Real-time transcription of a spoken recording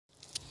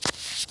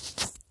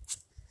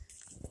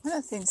One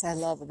of the things I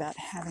love about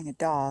having a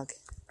dog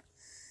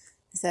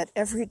is that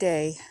every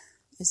day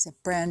is a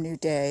brand new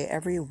day.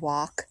 Every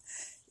walk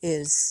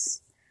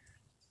is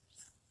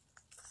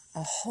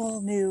a whole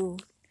new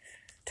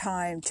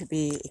time to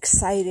be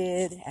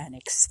excited and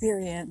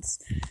experience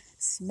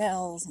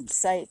smells and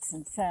sights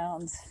and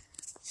sounds.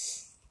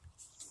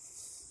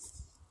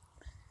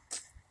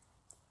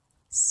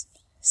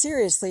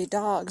 Seriously,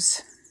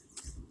 dogs,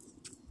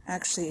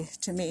 actually,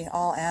 to me,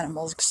 all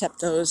animals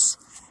except those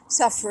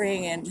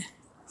suffering in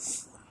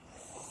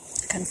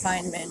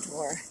confinement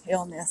or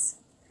illness,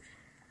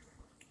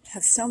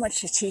 have so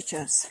much to teach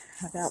us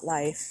about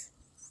life.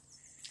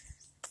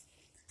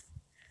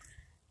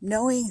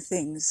 Knowing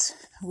things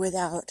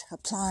without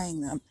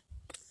applying them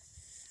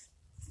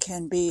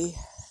can be,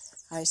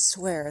 I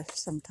swear,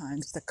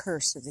 sometimes the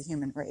curse of the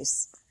human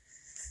race.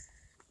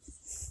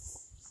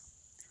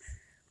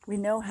 We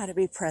know how to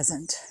be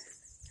present.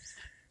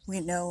 We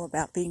know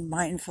about being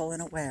mindful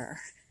and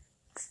aware.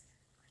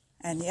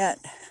 And yet,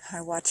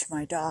 I watch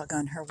my dog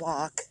on her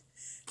walk.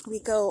 We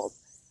go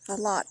a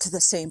lot to the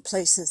same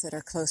places that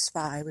are close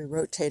by. We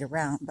rotate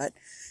around, but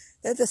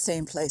they're the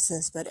same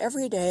places. But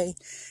every day,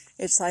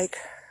 it's like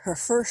her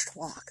first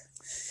walk.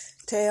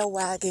 Tail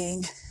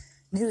wagging,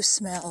 new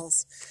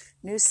smells,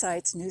 new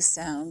sights, new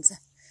sounds.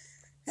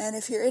 And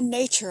if you're in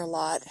nature a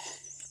lot,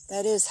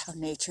 that is how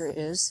nature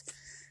is.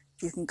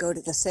 You can go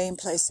to the same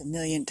place a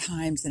million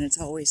times and it's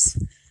always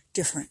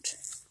different.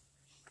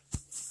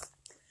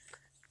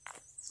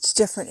 It's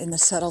different in the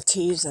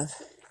subtleties of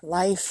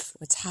life,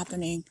 what's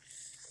happening,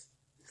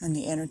 and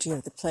the energy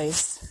of the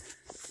place.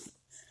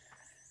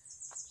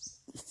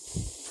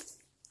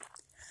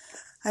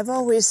 I've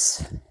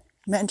always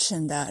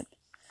mentioned that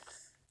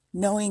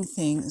knowing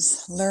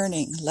things,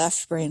 learning,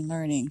 left brain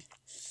learning,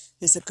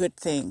 is a good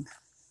thing.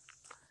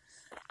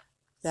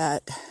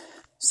 That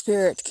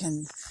spirit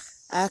can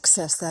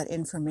access that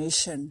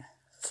information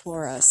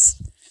for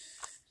us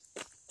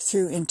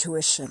through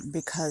intuition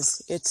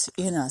because it's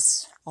in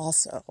us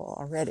also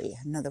already.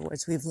 In other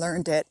words, we've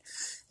learned it.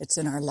 It's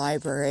in our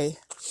library.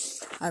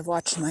 I've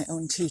watched my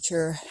own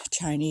teacher,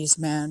 Chinese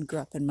man, grew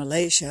up in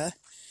Malaysia,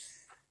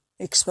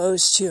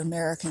 exposed to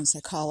American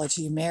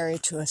psychology,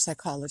 married to a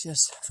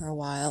psychologist for a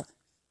while,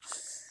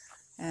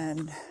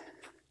 and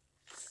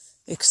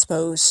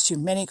exposed to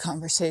many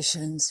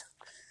conversations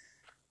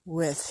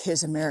with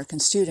his American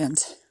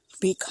students,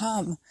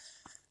 become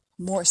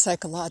more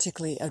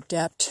psychologically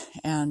adept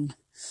and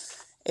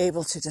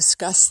able to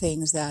discuss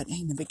things that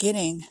in the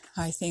beginning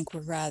I think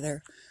were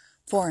rather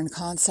foreign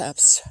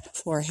concepts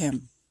for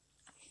him.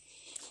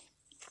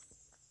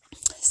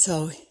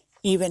 So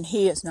even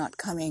he is not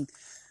coming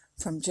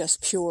from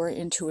just pure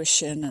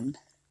intuition and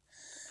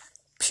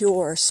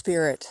pure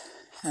spirit.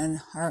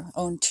 And our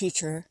own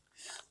teacher,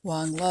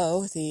 Wang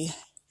Lo, the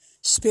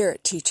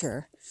spirit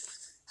teacher,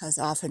 has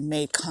often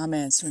made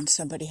comments when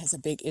somebody has a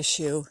big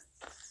issue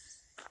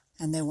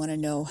and they want to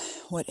know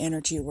what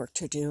energy work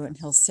to do, and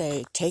he'll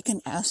say, take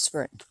an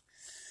aspirin.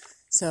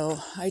 So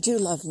I do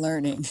love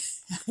learning.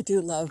 I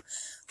do love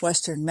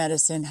Western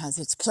medicine, has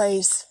its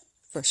place,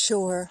 for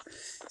sure.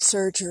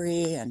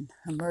 Surgery and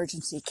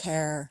emergency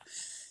care,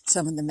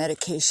 some of the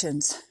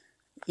medications,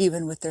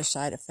 even with their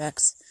side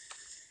effects,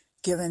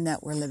 given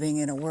that we're living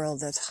in a world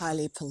that's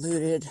highly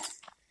polluted,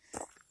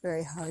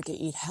 very hard to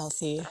eat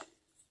healthy.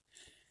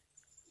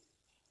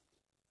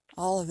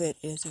 All of it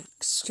is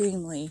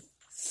extremely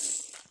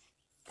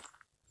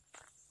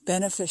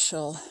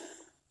beneficial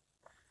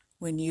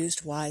when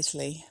used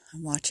wisely.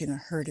 I'm watching a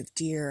herd of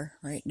deer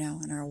right now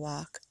on our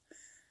walk.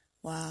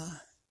 Wow,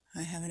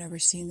 I haven't ever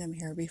seen them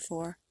here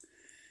before.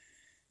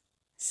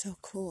 So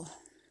cool.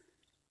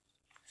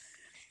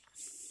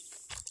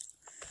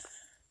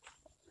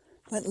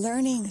 But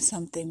learning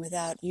something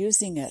without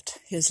using it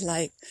is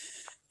like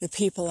the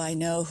people I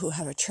know who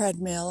have a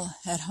treadmill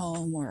at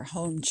home or a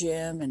home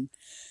gym and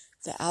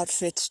the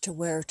outfits to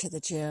wear to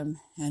the gym,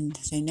 and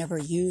they never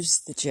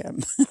use the gym.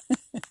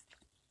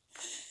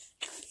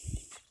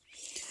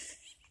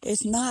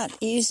 It's not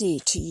easy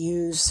to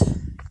use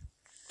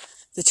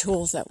the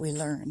tools that we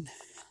learn.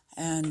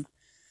 And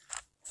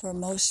for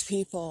most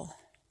people,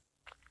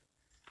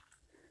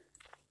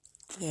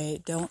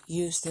 they don't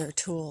use their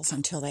tools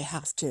until they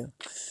have to,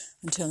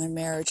 until their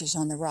marriage is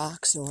on the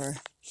rocks or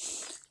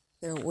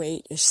their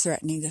weight is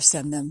threatening to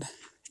send them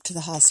to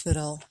the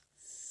hospital,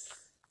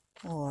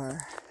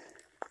 or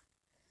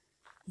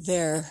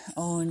their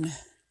own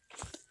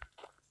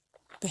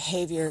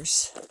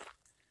behaviors,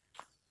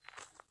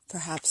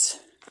 perhaps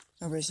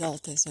a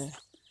result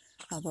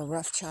of a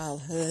rough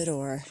childhood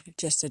or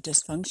just a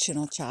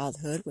dysfunctional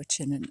childhood, which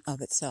in and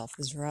of itself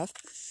is rough.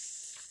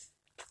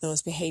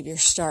 Those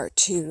behaviors start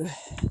to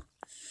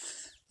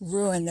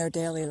ruin their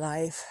daily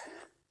life,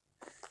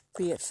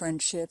 be it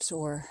friendships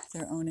or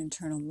their own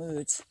internal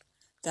moods.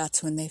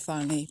 That's when they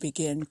finally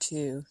begin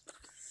to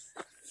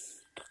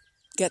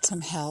get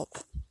some help.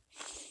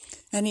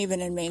 And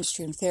even in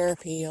mainstream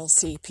therapy, you'll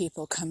see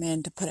people come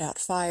in to put out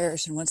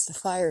fires, and once the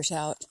fire's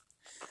out,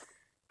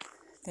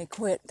 they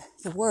quit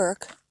the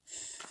work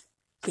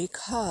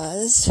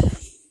because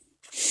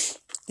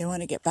They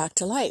want to get back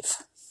to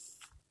life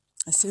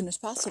as soon as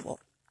possible.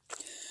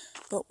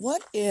 But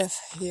what if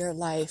your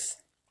life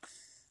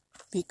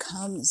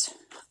becomes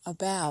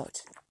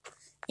about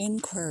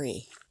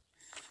inquiry,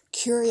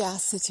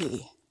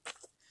 curiosity,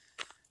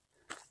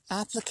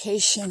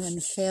 application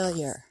and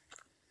failure,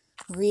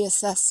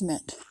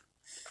 reassessment?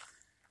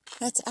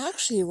 That's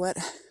actually what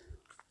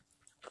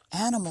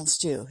animals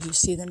do. You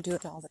see them do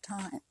it all the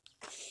time.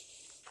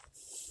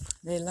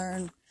 They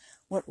learn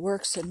what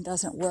works and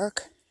doesn't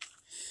work,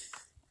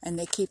 and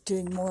they keep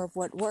doing more of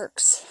what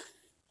works.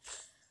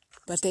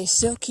 But they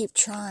still keep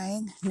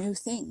trying new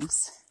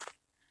things.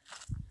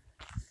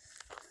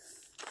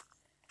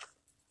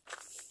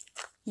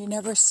 You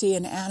never see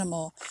an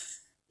animal,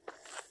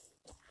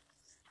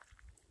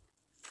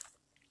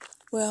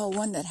 well,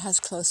 one that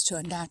has close to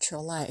a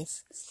natural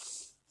life,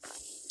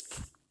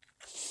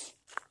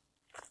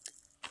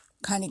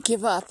 kind of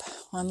give up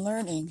on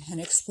learning and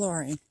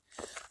exploring.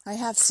 I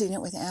have seen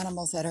it with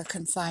animals that are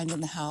confined in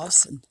the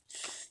house and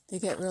they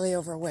get really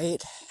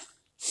overweight.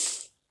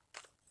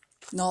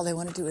 And all they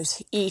want to do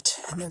is eat,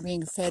 and they're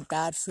being fed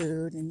bad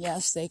food. And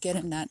yes, they get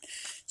in that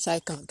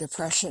cycle of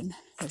depression.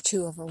 They're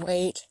too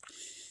overweight.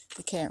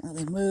 They can't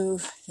really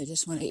move. They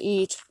just want to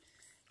eat.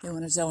 They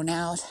want to zone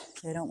out.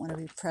 They don't want to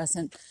be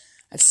present.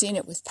 I've seen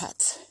it with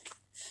pets.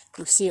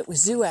 We see it with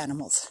zoo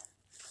animals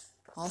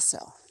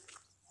also.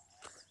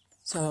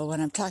 So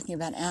when I'm talking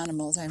about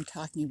animals, I'm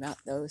talking about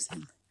those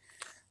in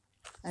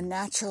a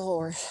natural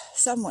or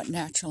somewhat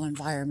natural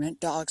environment.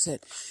 Dogs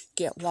that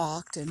get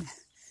walked and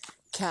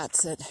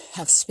cats that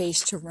have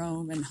space to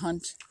roam and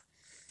hunt.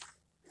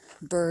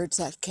 Birds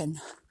that can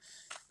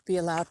be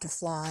allowed to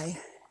fly,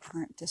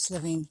 aren't just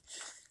living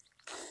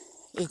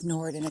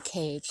ignored in a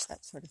cage,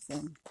 that sort of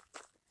thing.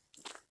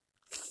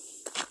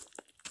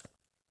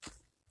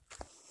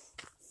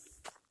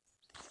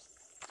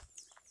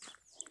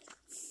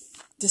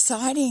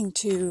 Deciding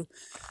to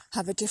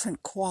have a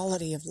different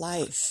quality of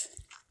life.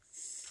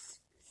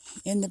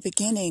 In the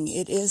beginning,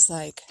 it is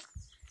like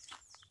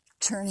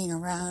turning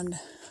around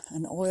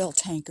an oil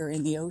tanker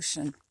in the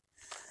ocean.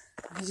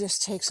 It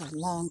just takes a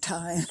long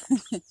time.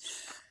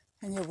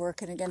 And you're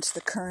working against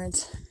the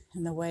currents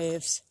and the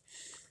waves.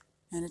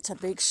 And it's a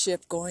big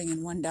ship going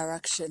in one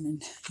direction,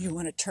 and you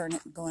want to turn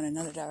it and go in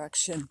another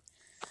direction.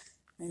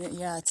 And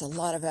it's a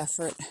lot of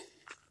effort.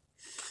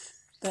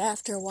 But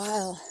after a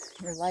while,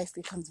 your life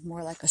becomes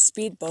more like a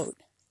speedboat,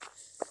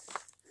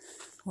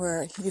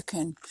 where you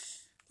can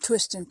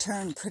twist and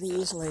turn pretty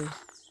easily.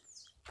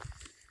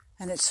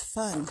 And it's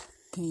fun.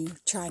 And you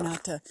try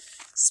not to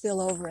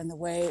spill over in the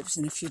waves,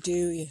 and if you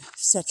do, you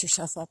set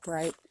yourself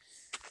upright.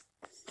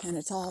 And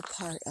it's all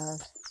part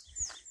of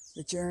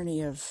the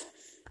journey of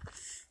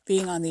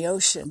being on the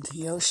ocean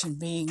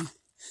being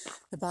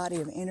the body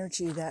of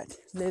energy that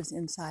lives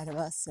inside of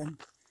us, and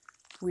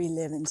we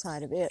live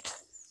inside of it.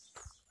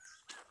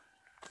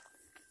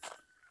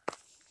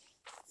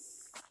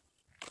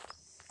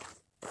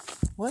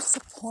 What's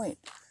the point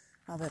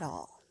of it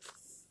all?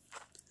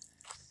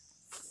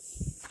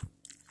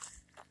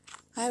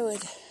 I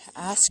would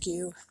ask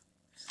you,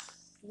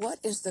 what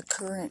is the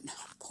current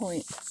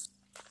point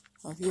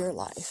of your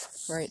life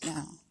right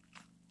now?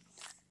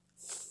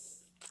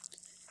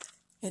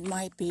 It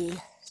might be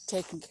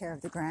taking care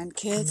of the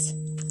grandkids.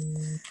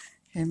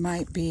 It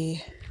might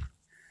be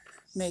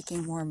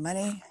making more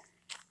money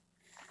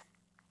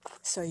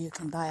so you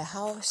can buy a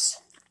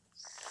house,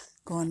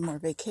 go on more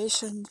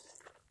vacations.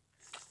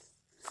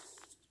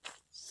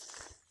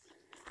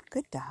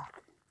 Good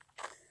dog.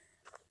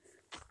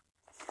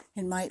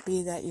 It might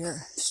be that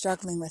you're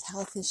struggling with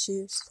health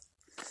issues.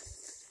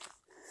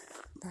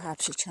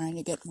 Perhaps you're trying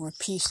to get more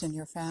peace in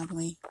your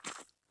family.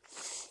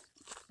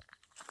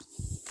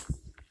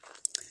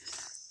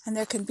 And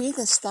there can be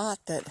this thought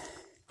that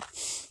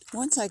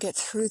once I get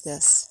through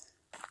this,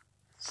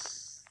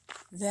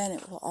 then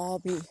it will all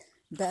be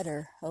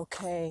better,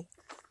 okay,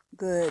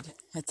 good,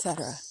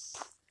 etc.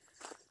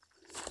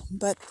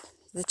 But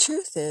the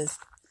truth is,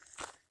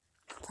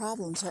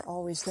 problems are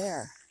always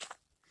there.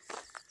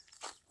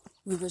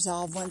 We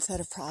resolve one set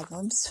of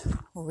problems,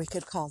 or we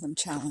could call them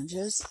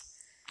challenges,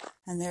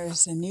 and there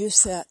is a new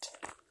set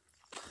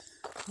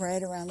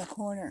right around the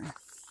corner.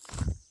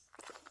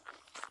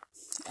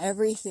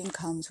 Everything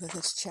comes with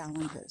its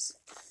challenges,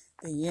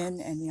 the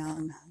yin and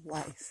yang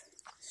life.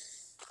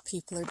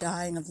 People are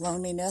dying of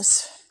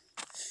loneliness,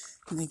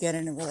 and they get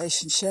in a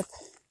relationship,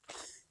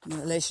 and the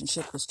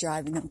relationship is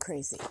driving them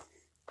crazy.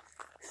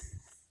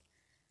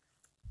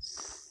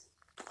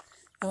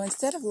 So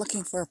instead of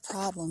looking for a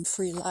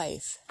problem-free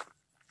life,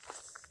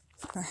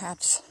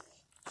 perhaps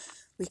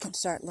we can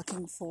start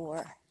looking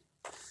for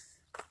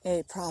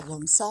a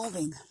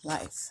problem-solving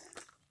life.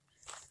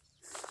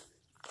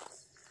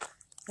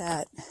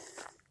 That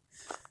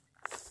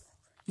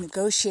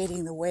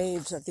negotiating the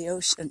waves of the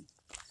ocean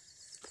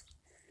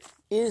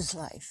is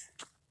life.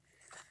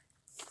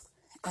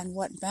 And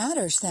what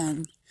matters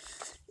then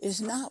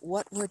is not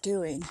what we're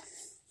doing,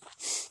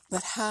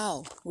 but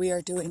how we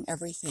are doing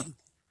everything.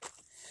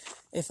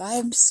 If I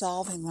am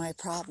solving my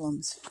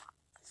problems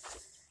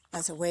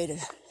as a way to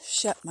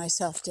shut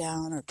myself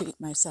down or beat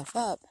myself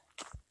up,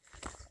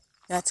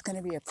 that's going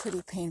to be a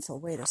pretty painful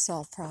way to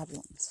solve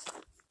problems.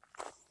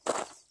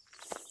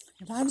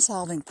 If I'm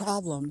solving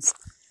problems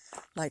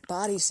like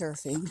body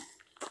surfing,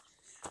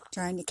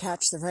 trying to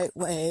catch the right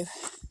wave,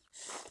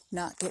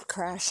 not get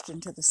crashed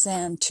into the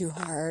sand too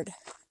hard,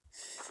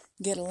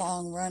 get a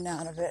long run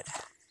out of it,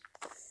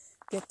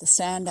 get the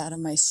sand out of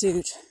my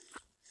suit,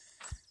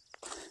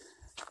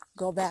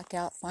 go back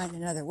out, find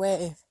another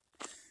wave.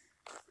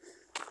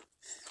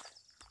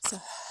 So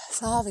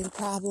solving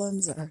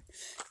problems or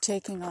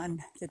taking on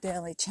the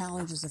daily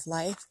challenges of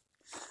life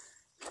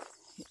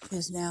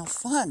is now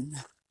fun.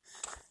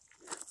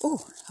 Ooh,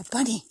 a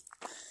bunny.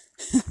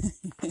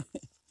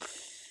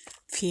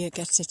 Pia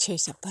gets to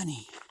chase a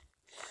bunny.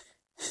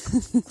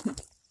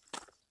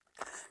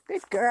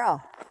 Good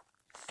girl.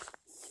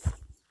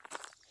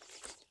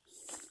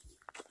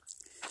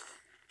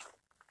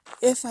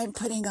 If I'm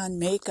putting on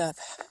makeup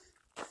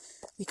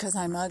because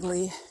I'm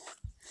ugly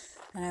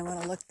and I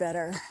want to look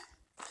better,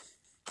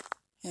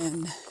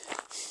 and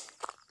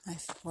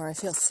I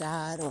feel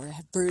sad or I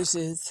have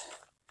bruises,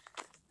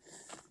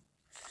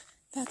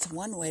 that's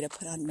one way to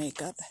put on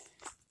makeup.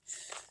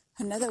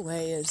 Another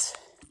way is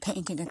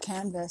painting a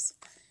canvas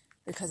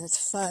because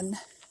it's fun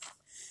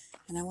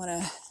and I want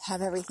to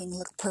have everything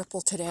look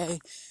purple today,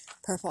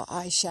 purple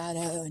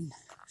eyeshadow and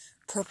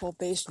purple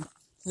base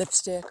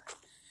lipstick.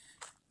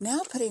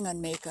 Now putting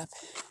on makeup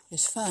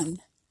is fun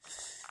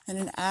and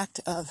an act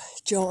of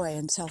joy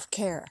and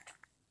self-care.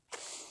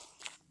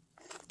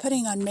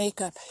 Putting on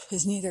makeup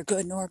is neither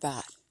good nor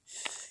bad.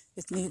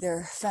 It's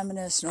neither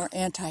feminist nor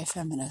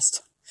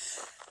anti-feminist.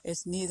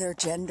 It's neither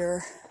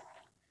gender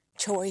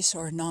choice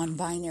or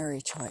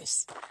non-binary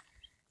choice.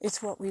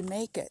 It's what we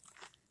make it.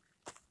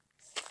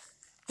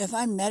 If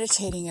I'm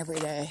meditating every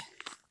day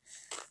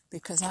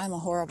because I'm a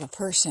horrible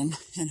person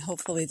and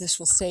hopefully this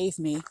will save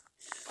me,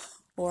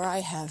 or I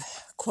have,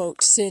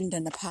 quote, sinned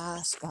in the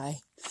past by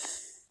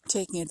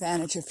taking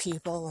advantage of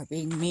people or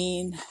being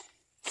mean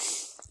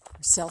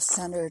or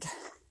self-centered,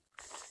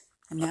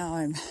 and now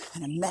I'm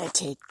going to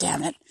meditate,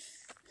 damn it,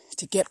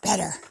 to get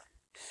better.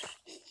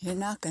 You're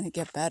not going to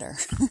get better.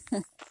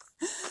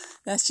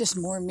 That's just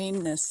more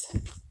meanness.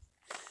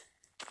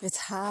 It's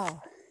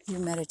how you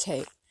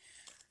meditate.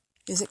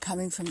 Is it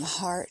coming from the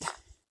heart?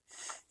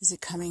 Is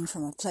it coming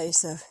from a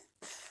place of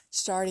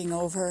starting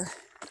over,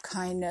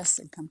 kindness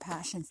and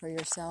compassion for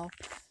yourself?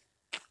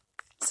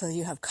 So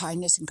you have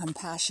kindness and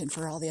compassion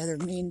for all the other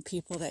mean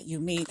people that you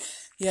meet,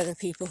 the other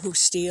people who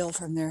steal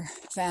from their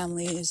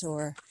families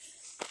or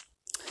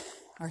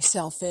are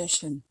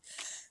selfish and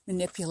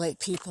manipulate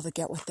people to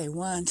get what they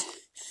want.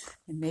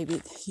 And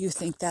maybe you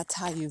think that's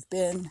how you've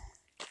been.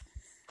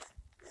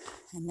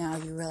 And now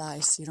you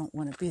realize you don't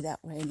want to be that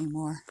way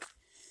anymore.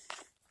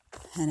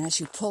 And as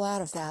you pull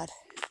out of that,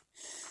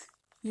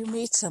 you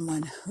meet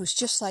someone who's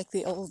just like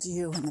the old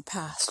you in the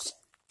past.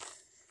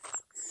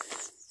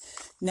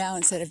 Now,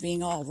 instead of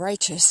being all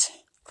righteous,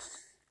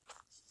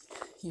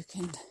 you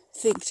can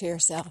think to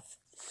yourself,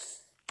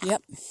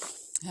 yep,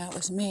 that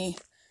was me.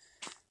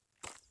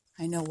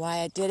 I know why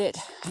I did it.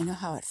 I know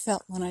how it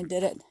felt when I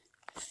did it.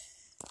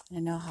 I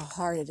know how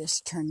hard it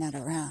is to turn that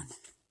around.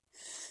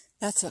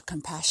 That's what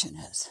compassion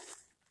is.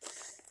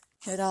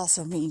 It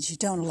also means you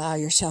don't allow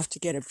yourself to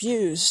get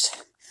abused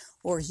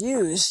or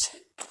used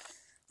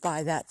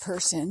by that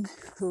person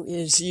who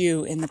is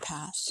you in the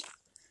past.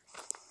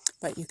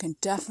 But you can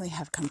definitely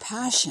have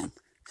compassion.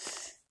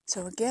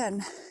 So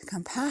again,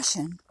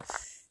 compassion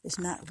is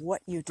not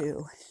what you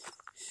do.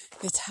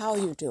 It's how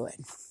you do it.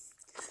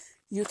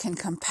 You can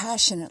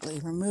compassionately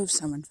remove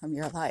someone from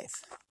your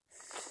life.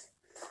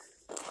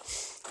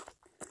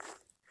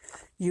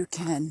 You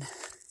can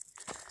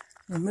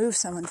remove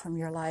someone from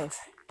your life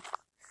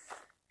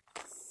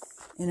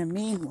in a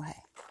mean way.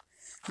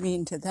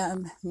 Mean to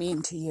them,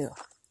 mean to you.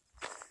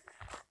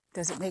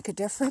 Does it make a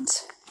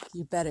difference?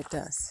 You bet it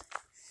does.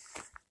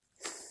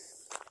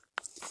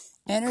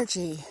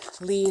 Energy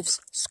leaves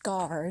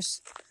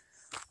scars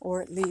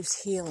or it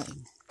leaves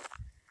healing.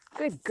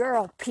 Good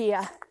girl,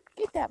 Pia.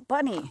 Get that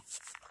bunny.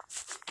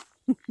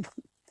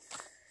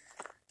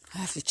 I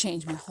have to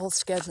change my whole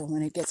schedule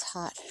when it gets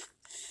hot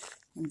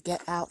and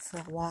get out for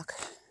a walk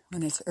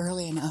when it's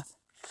early enough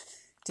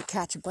to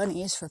catch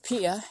bunnies for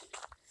Pia,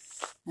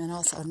 and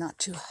also not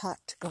too hot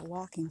to go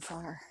walking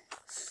far.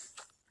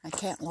 I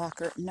can't walk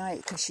her at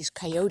night because she's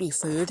coyote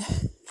food.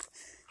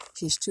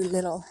 She's too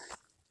little.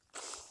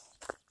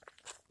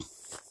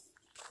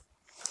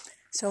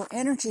 So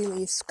energy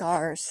leaves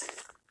scars.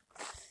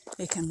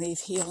 It can leave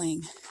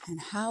healing. And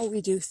how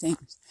we do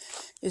things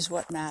is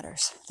what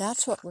matters.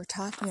 That's what we're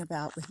talking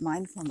about with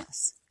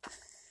mindfulness.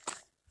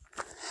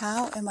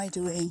 How am I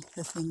doing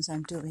the things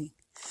I'm doing?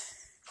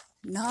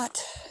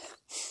 Not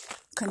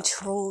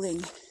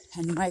controlling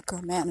and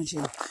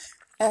micromanaging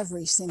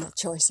every single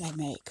choice I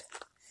make.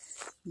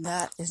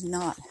 That is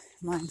not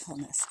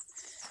mindfulness.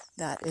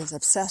 That is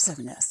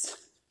obsessiveness.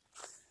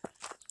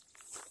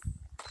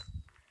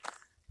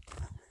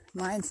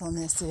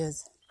 Mindfulness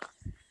is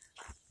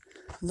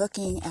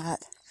looking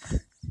at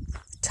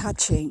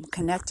touching,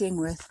 connecting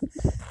with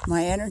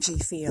my energy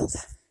field,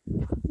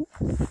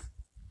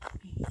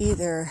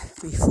 either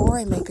before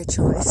I make a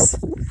choice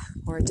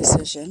or a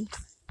decision,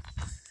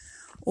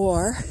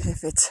 or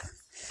if it's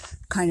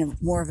kind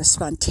of more of a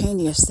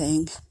spontaneous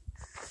thing,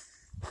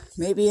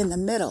 maybe in the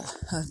middle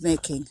of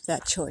making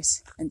that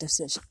choice and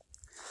decision,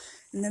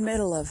 in the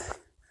middle of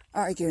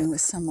arguing with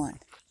someone,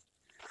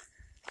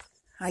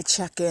 I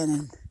check in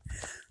and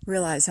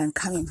realize I'm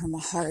coming from a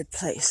hard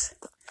place.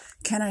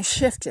 Can I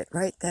shift it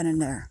right then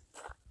and there?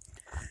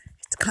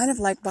 It's kind of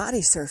like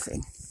body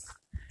surfing.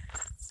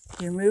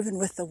 You're moving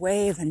with the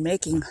wave and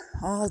making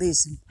all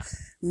these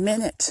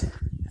minuscule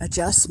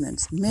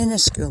adjustments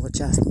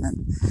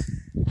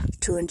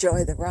to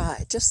enjoy the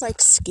ride, just like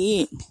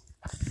skiing.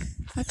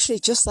 Actually,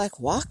 just like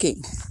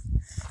walking.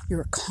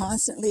 You're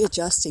constantly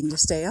adjusting to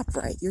stay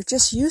upright. You're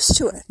just used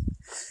to it.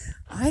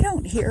 I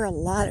don't hear a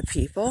lot of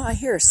people. I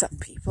hear some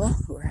people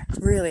who are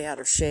really out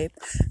of shape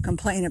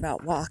complain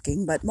about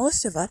walking, but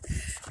most of us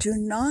do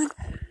not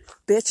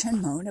bitch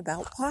and moan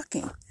about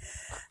walking.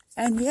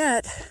 And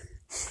yet,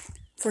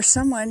 for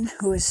someone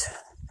who has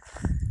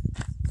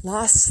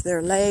lost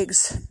their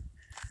legs,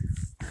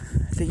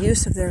 the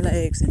use of their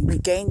legs, and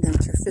regained them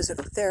through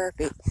physical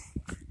therapy,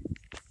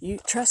 you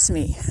trust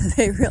me,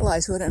 they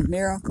realize what a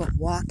miracle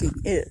walking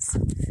is.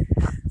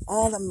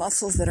 All the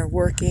muscles that are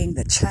working,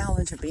 the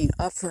challenge of being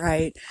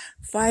upright,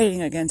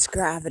 fighting against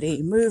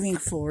gravity, moving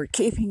forward,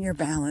 keeping your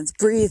balance,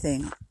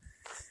 breathing.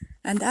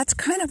 And that's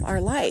kind of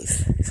our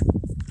life.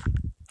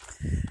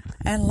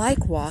 And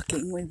like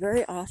walking, we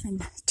very often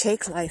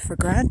take life for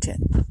granted.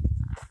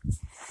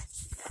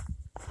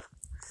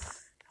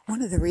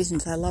 One of the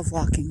reasons I love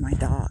walking my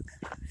dog,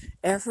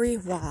 every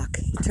walk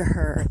to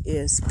her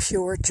is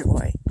pure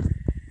joy.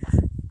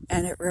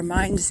 And it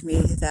reminds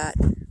me that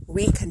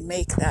we can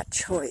make that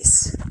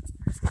choice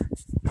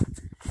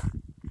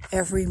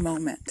every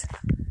moment.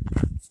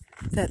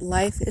 That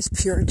life is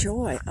pure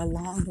joy,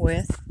 along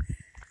with,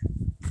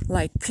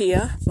 like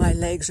Pia, my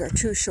legs are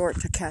too short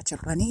to catch a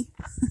bunny.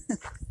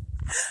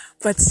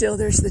 But still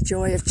there's the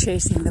joy of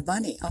chasing the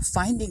bunny, of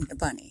finding the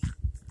bunny.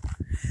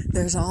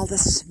 There's all the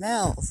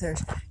smells.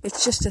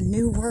 It's just a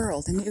new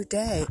world, a new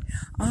day.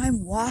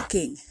 I'm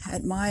walking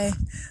at my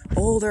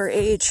older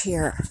age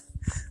here.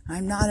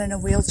 I'm not in a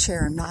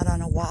wheelchair. I'm not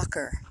on a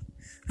walker.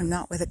 I'm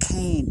not with a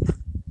cane.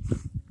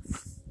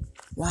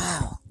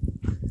 Wow.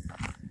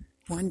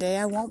 One day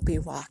I won't be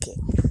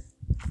walking.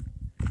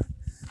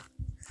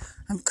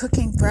 I'm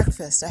cooking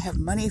breakfast. I have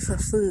money for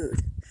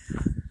food.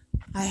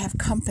 I have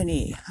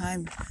company.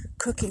 I'm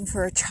cooking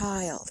for a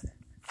child.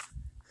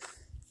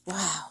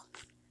 Wow.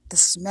 The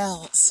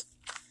smells,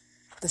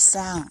 the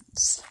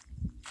sounds.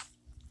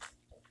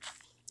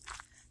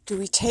 Do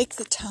we take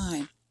the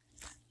time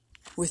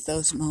with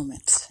those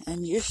moments?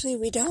 And usually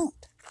we don't.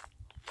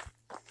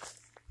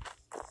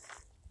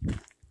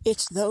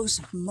 It's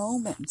those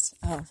moments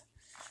of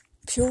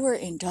pure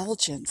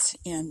indulgence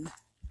in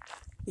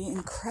the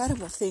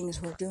incredible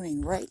things we're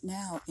doing right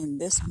now in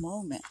this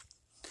moment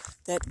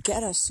that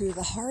get us through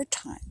the hard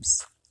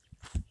times.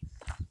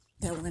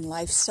 That when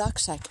life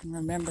sucks, I can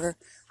remember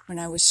when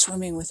I was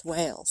swimming with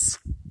whales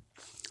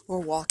or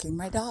walking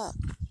my dog.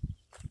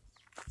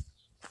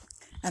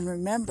 And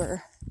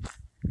remember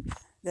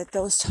that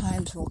those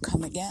times will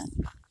come again.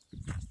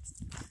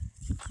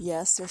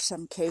 Yes, there's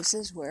some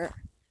cases where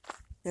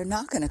they're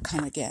not going to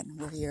come again,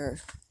 where you're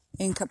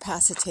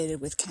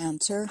incapacitated with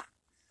cancer,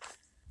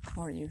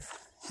 or you've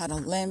had a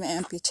limb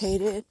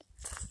amputated,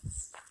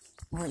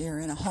 or you're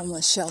in a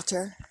homeless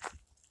shelter.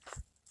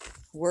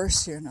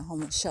 Worse, you're in a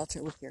homeless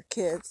shelter with your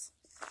kids.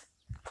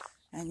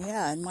 And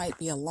yeah, it might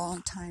be a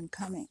long time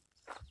coming.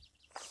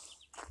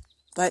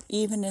 But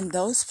even in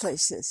those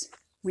places,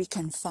 we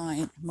can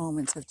find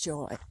moments of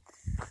joy.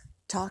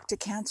 Talk to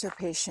cancer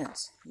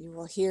patients. You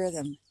will hear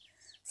them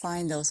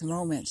find those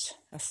moments.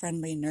 A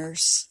friendly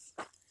nurse,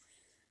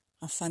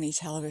 a funny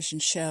television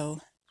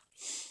show.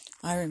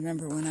 I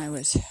remember when I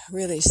was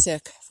really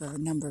sick for a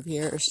number of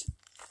years.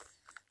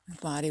 My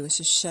body was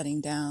just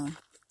shutting down.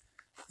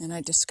 And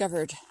I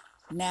discovered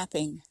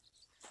napping,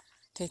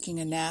 taking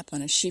a nap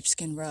on a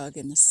sheepskin rug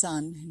in the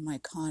sun in my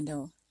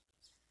condo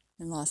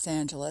in Los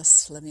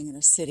Angeles, living in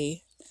a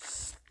city.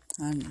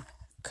 I'm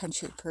a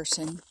country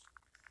person.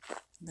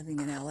 Living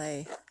in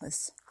LA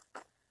was,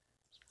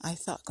 I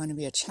thought, going to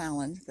be a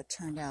challenge, but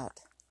turned out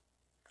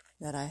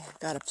that I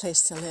got a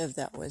place to live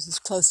that was as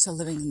close to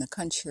living in the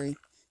country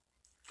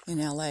in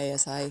LA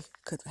as I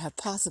could have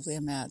possibly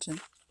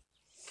imagined.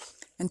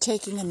 And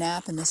taking a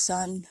nap in the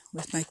sun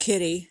with my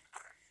kitty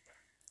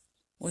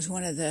was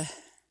one of the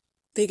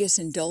biggest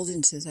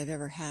indulgences I've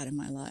ever had in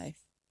my life.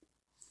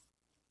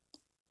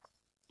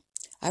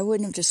 I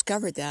wouldn't have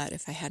discovered that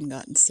if I hadn't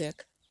gotten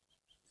sick.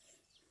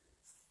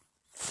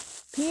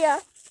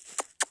 Pia,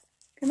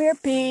 come here,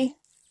 P.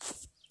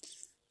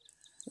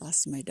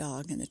 Lost my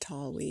dog in the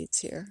tall weeds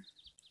here.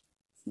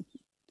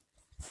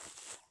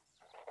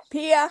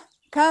 Pia,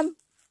 come.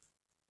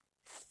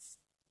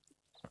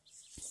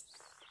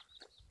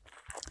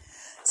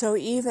 So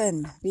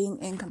even being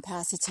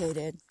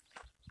incapacitated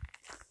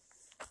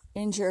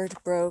injured,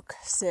 broke,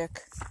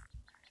 sick,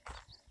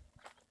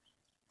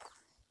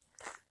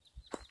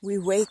 we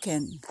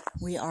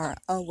are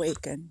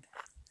awakened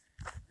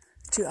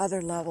to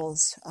other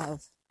levels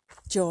of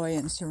joy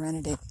and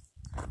serenity.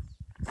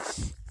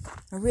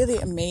 A really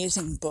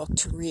amazing book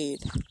to read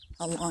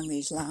along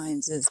these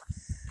lines is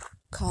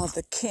called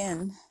The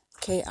Kin,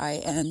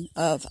 K-I-N,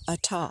 of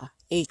Ata,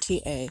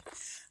 A-T-A,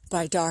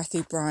 by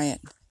Dorothy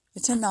Bryant.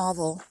 It's a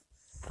novel,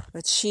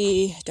 but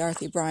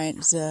Dorothy Bryant,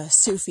 is a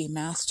Sufi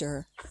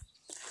master,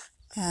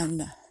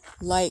 and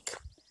like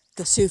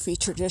the Sufi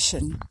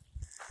tradition,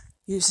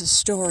 uses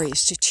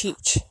stories to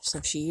teach.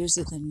 So she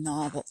uses a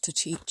novel to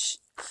teach.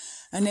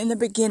 And in the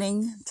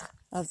beginning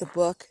of the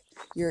book,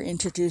 you're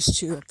introduced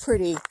to a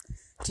pretty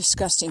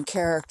disgusting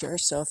character.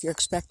 So if you're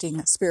expecting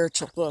a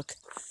spiritual book,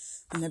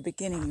 in the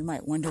beginning you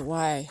might wonder,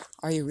 why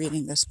are you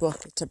reading this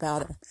book? It's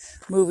about a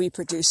movie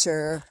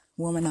producer,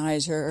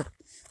 womanizer,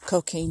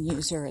 cocaine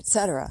user,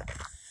 etc.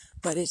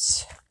 But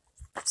it's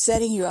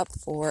setting you up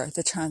for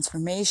the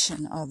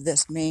transformation of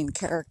this main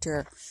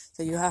character,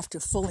 so you have to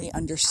fully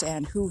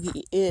understand who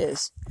he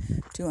is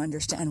to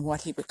understand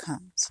what he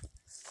becomes.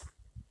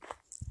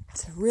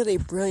 It's a really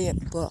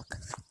brilliant book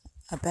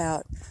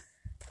about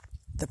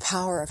the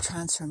power of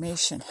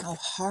transformation, how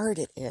hard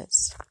it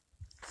is,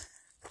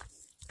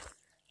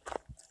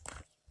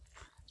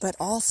 but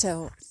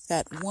also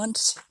that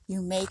once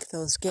you make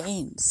those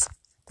gains,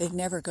 they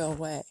never go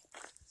away.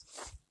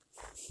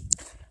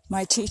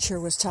 My teacher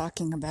was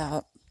talking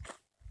about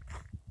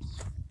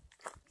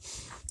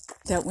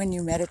that when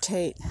you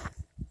meditate,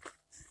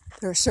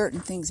 there are certain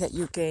things that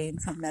you gain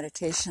from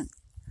meditation,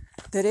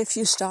 that if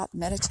you stop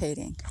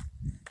meditating,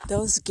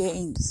 those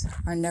gains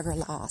are never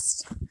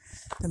lost.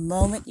 The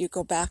moment you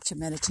go back to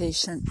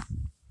meditation,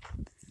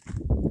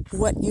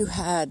 what you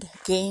had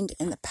gained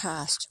in the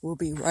past will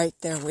be right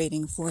there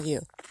waiting for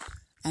you,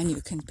 and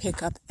you can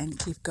pick up and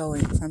keep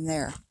going from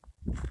there.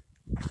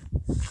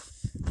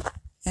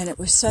 And it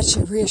was such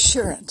a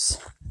reassurance,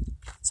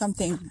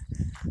 something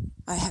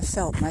I have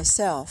felt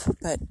myself,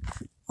 but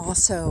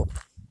also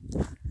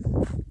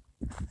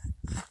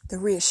the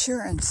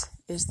reassurance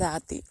is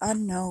that the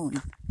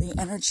unknown, the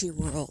energy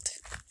world,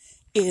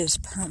 is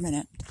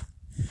permanent.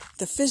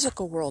 The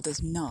physical world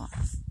is not.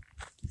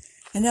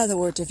 In other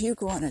words, if you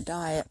go on a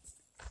diet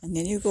and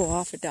then you go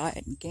off a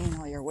diet and gain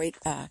all your weight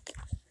back,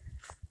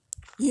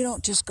 you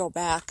don't just go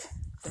back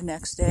the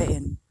next day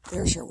and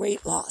there's your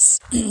weight loss.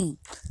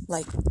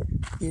 Like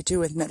you do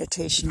with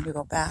meditation, you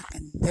go back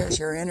and there's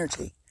your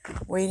energy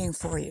waiting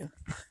for you.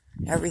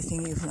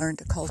 Everything you've learned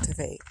to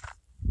cultivate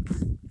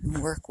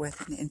and work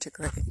with and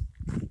integrate.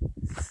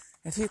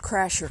 If you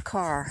crash your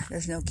car,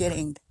 there's no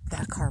getting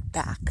that car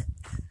back.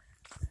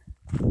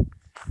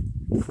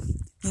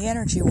 The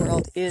energy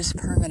world is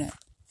permanent.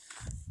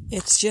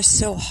 It's just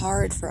so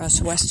hard for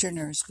us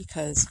Westerners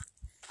because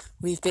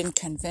we've been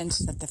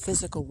convinced that the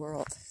physical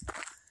world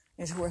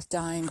is worth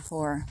dying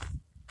for,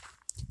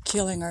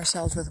 killing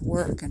ourselves with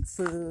work and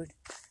food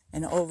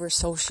and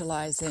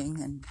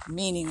over-socializing and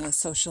meaningless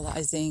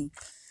socializing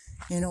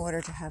in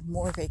order to have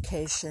more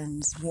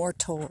vacations, more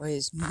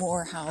toys,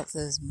 more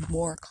houses,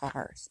 more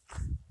cars.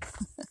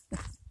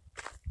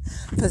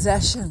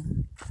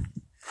 Possession.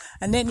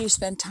 And then you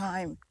spend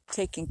time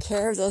taking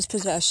care of those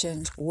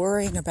possessions,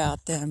 worrying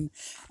about them,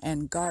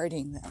 and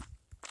guarding them.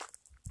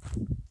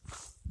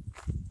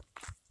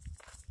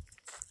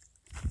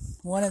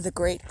 One of the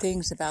great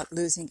things about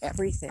losing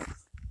everything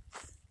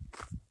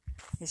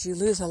is you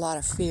lose a lot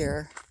of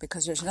fear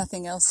because there's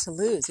nothing else to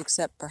lose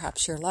except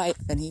perhaps your life,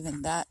 and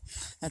even that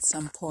at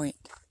some point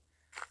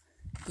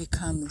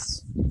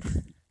becomes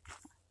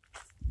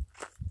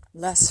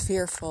less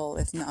fearful,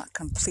 if not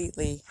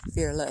completely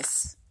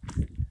fearless.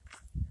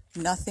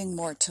 Nothing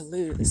more to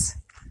lose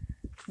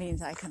means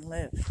I can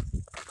live.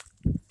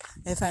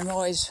 If I'm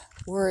always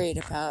worried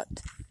about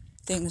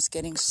things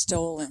getting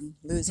stolen,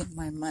 losing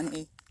my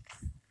money,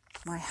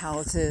 my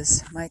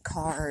houses, my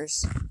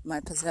cars,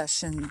 my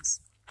possessions,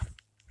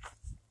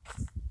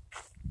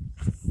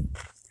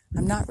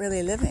 I'm not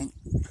really living.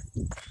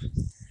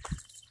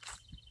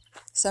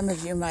 Some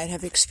of you might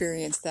have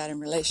experienced that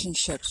in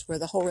relationships, where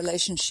the whole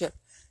relationship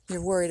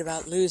you're worried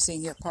about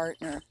losing your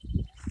partner.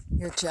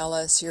 You're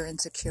jealous, you're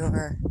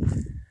insecure.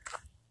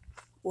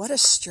 What a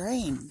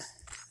strain.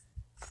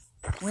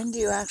 When do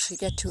you actually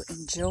get to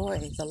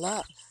enjoy the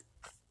love?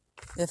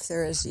 If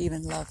there is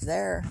even love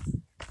there,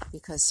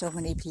 because so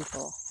many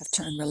people have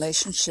turned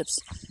relationships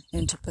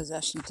into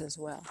possessions as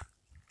well.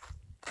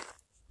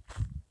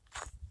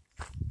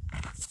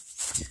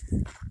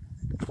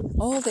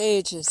 Old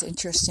age is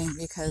interesting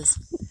because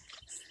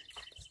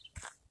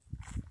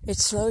it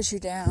slows you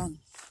down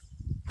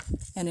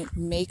and it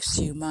makes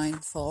you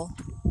mindful.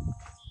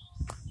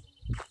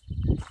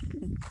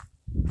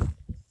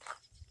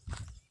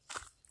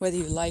 Whether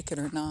you like it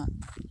or not.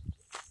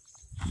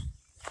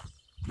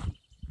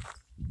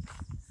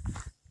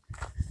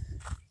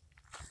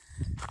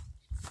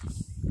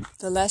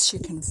 The less you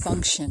can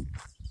function,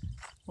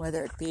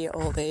 whether it be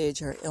old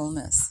age or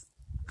illness,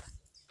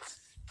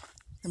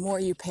 the more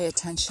you pay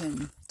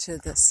attention to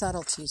the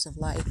subtleties of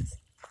life.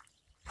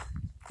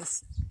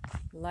 This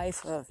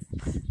life of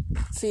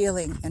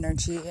feeling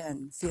energy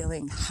and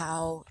feeling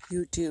how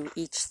you do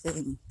each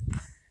thing.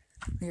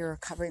 You're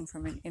recovering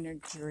from an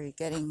injury,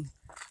 getting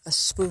a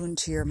spoon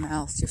to your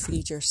mouth to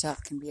feed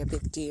yourself can be a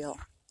big deal.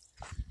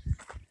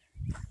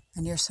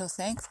 And you're so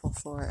thankful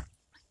for it.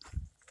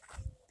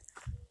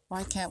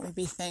 Why can't we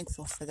be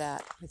thankful for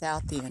that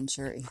without the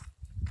injury?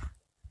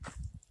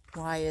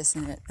 Why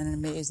isn't it an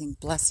amazing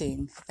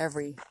blessing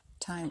every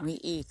time we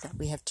eat that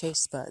we have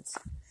taste buds,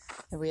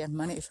 that we have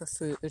money for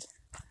food,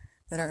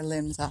 that our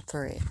limbs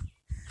operate?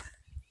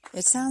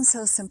 It sounds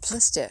so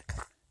simplistic,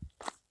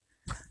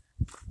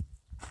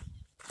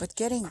 but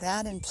getting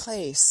that in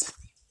place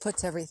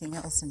puts everything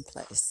else in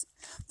place,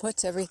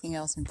 puts everything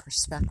else in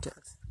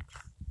perspective.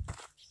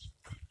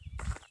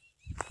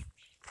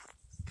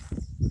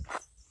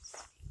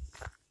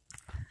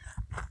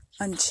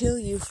 Until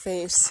you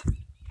face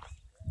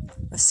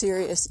a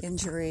serious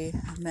injury,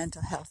 a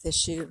mental health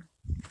issue,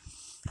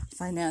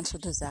 financial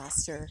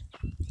disaster,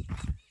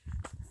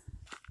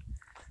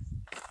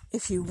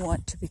 if you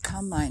want to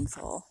become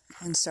mindful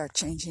and start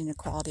changing the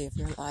quality of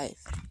your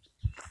life,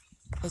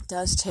 it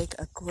does take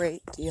a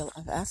great deal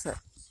of effort.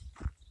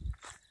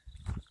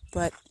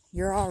 But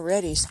you're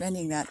already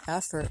spending that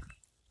effort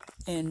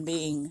in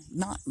being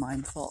not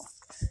mindful,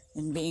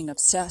 in being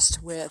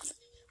obsessed with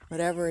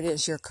whatever it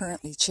is you're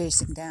currently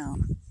chasing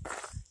down,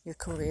 your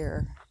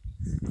career,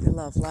 your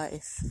love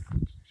life,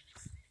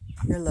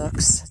 your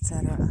looks,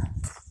 etc.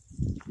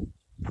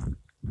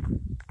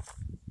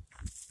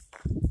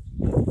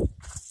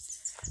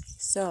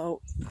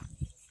 So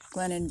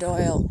Glennon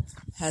Doyle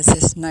has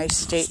this nice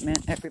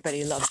statement.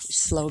 Everybody loves these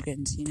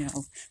slogans,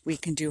 we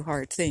can do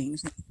hard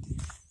things.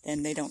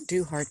 And they don't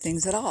do hard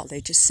things at all. They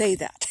just say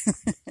that.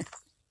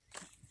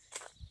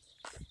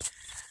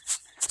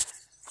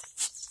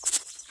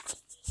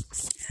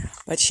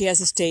 But she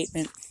has a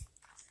statement,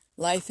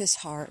 life is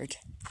hard.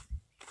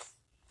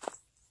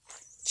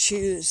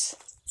 Choose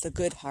the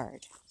good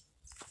hard.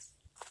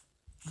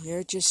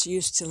 You're just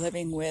used to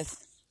living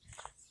with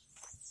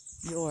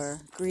your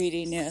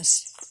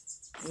greediness,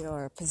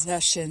 your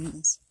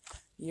possessions,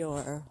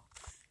 your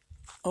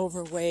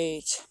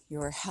overweight,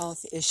 your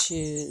health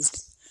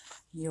issues,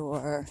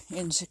 your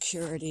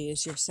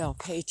insecurities, your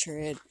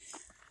self-hatred,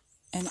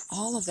 and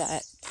all of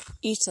that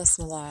eats us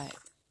alive.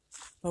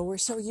 But we're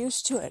so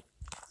used to it.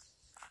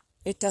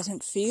 It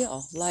doesn't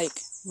feel like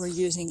we're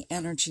using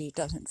energy. It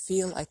doesn't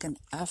feel like an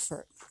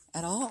effort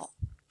at all.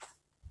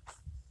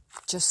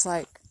 Just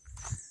like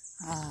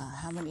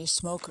how many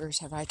smokers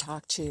have I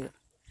talked to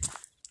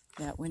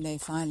that when they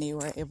finally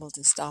were able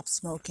to stop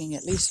smoking,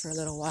 at least for a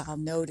little while,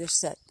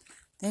 noticed that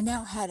they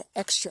now had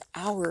extra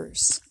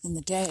hours in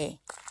the day.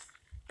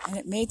 And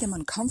it made them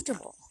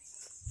uncomfortable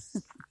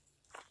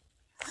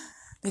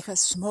because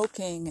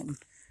smoking and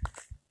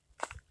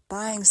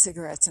buying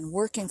cigarettes and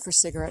working for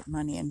cigarette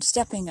money and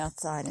stepping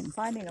outside and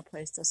finding a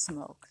place to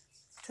smoke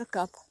took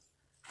up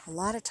a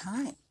lot of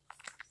time.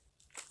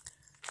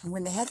 And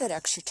when they had that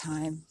extra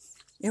time,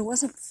 it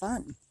wasn't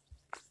fun.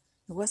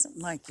 It wasn't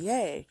like,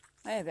 yay,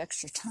 I have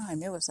extra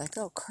time. It was like,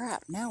 oh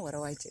crap, now what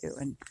do I do?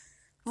 And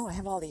I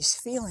have all these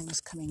feelings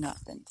coming up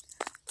and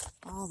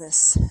all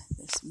this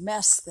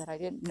mess that I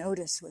didn't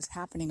notice was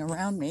happening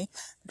around me,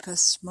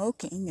 because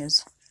smoking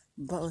is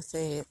both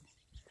a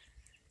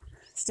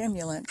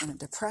stimulant and a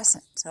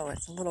depressant. So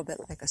it's a little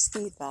bit like a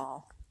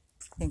speedball.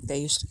 I think they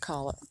used to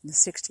call it in the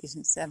 60s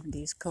and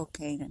 70s,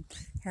 cocaine and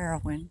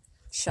heroin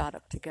shot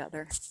up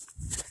together.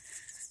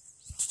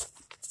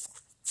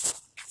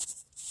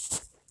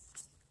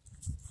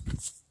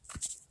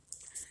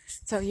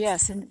 So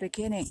yes, in the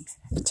beginning,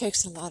 it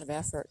takes a lot of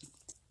effort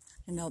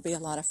and there'll be a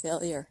lot of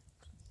failure.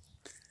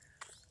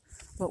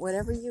 But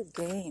whatever you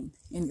gain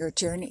in your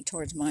journey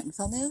towards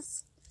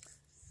mindfulness,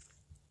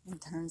 in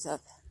terms of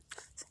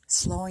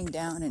slowing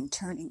down and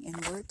turning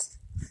inwards,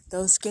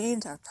 those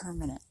gains are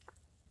permanent,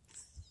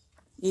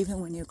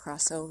 even when you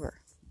cross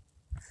over.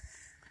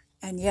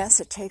 And yes,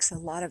 it takes a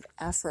lot of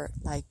effort,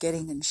 like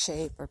getting in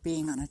shape or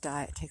being on a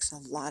diet takes a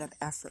lot of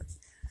effort.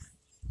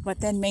 But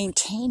then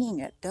maintaining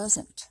it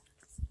doesn't.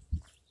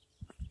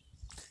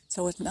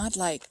 So it's not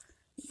like,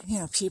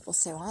 people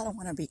say, well, I don't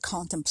want to be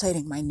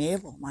contemplating my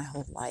navel my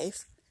whole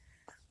life.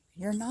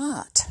 You're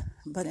not.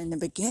 But in the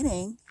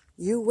beginning,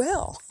 you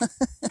will.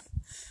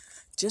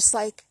 Just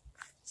like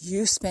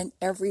you spent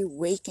every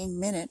waking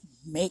minute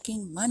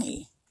making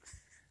money.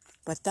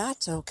 But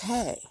that's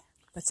okay.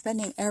 But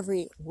spending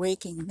every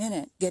waking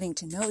minute getting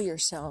to know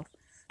yourself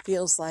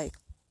feels like,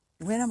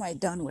 when am I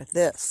done with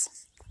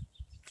this?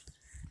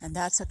 And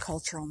that's a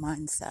cultural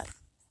mindset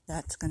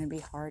that's going to be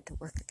hard to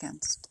work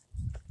against.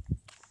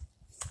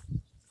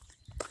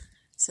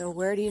 So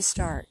where do you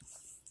start?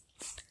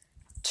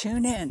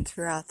 Tune in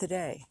throughout the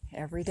day,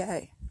 every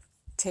day.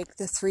 Take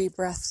the 3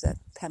 breaths that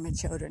Pema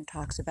Chodron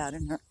talks about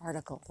in her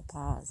article, The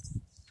Pause.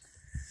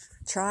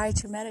 Try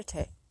to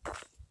meditate.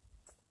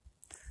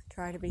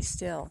 Try to be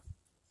still.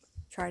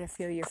 Try to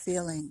feel your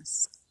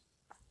feelings.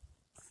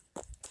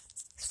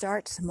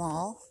 Start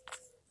small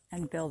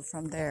and build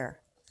from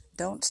there.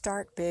 Don't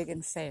start big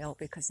and fail,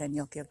 because then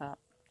you'll give up.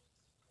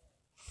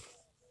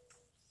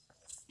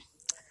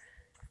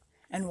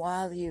 And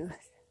while you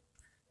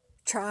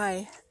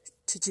try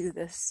to do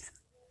this,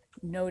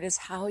 notice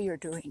how you're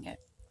doing it.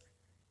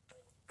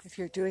 If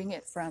you're doing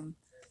it from,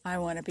 I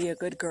want to be a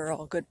good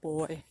girl, good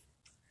boy,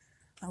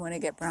 I want to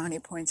get brownie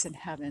points in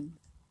heaven,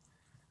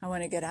 I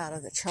want to get out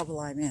of the trouble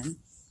I'm in,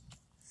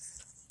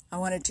 I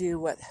want to do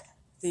what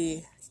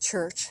the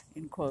church,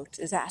 in quotes,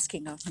 is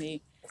asking of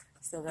me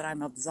so that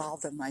I'm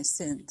absolved of my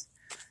sins,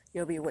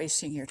 you'll be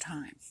wasting your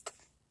time.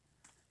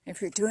 If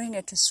you're doing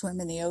it to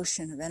swim in the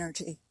ocean of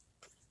energy,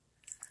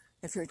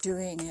 if you're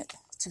doing it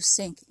to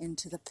sink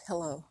into the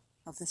pillow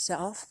of the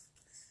self,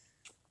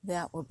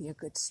 that will be a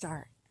good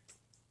start.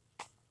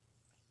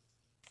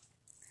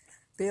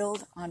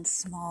 Build on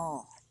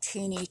small,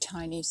 teeny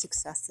tiny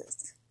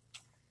successes.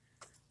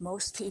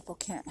 Most people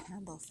can't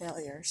handle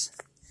failures.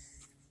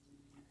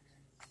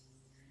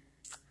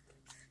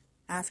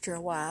 After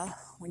a while,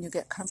 when you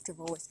get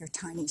comfortable with your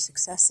tiny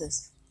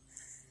successes,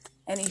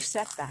 any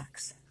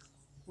setbacks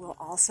will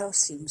also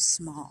seem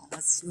small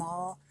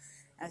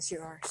as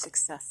your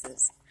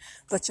successes.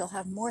 But you'll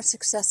have more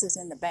successes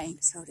in the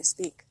bank, so to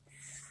speak.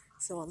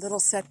 So a little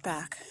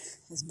setback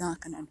is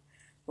not going to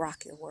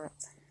rock your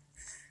world.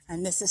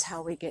 And this is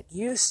how we get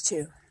used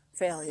to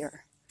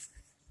failure.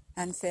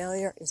 And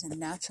failure is a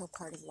natural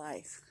part of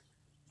life.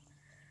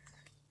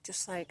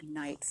 Just like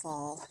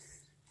nightfall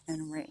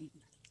and rain.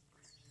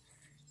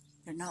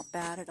 They're not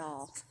bad at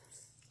all.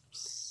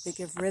 They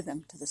give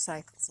rhythm to the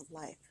cycles of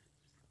life.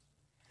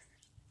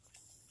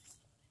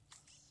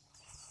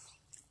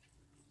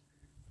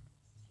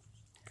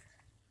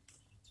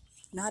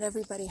 Not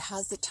everybody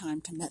has the time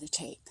to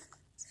meditate.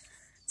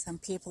 Some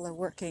people are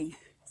working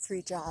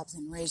 3 jobs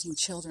and raising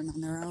children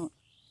on their own.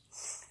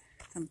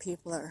 Some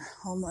people are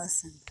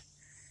homeless and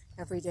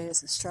every day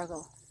is a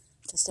struggle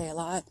to stay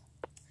alive.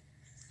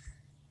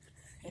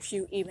 If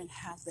you even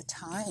have the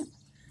time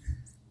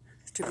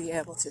to be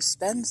able to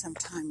spend some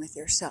time with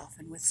yourself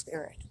and with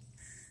spirit,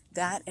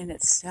 that in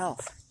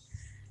itself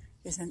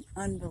is an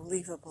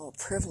unbelievable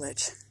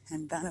privilege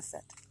and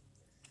benefit.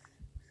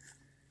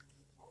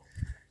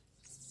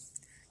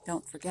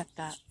 Don't forget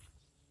that.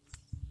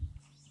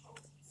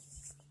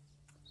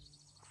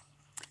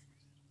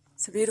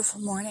 It's a beautiful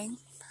morning.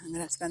 I'm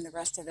going to spend the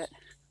rest of it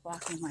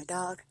walking my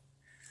dog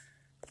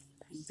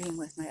and being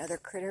with my other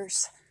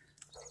critters,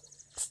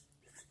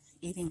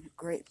 eating a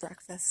great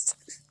breakfast,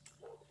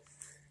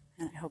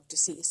 and I hope to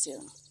see you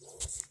soon.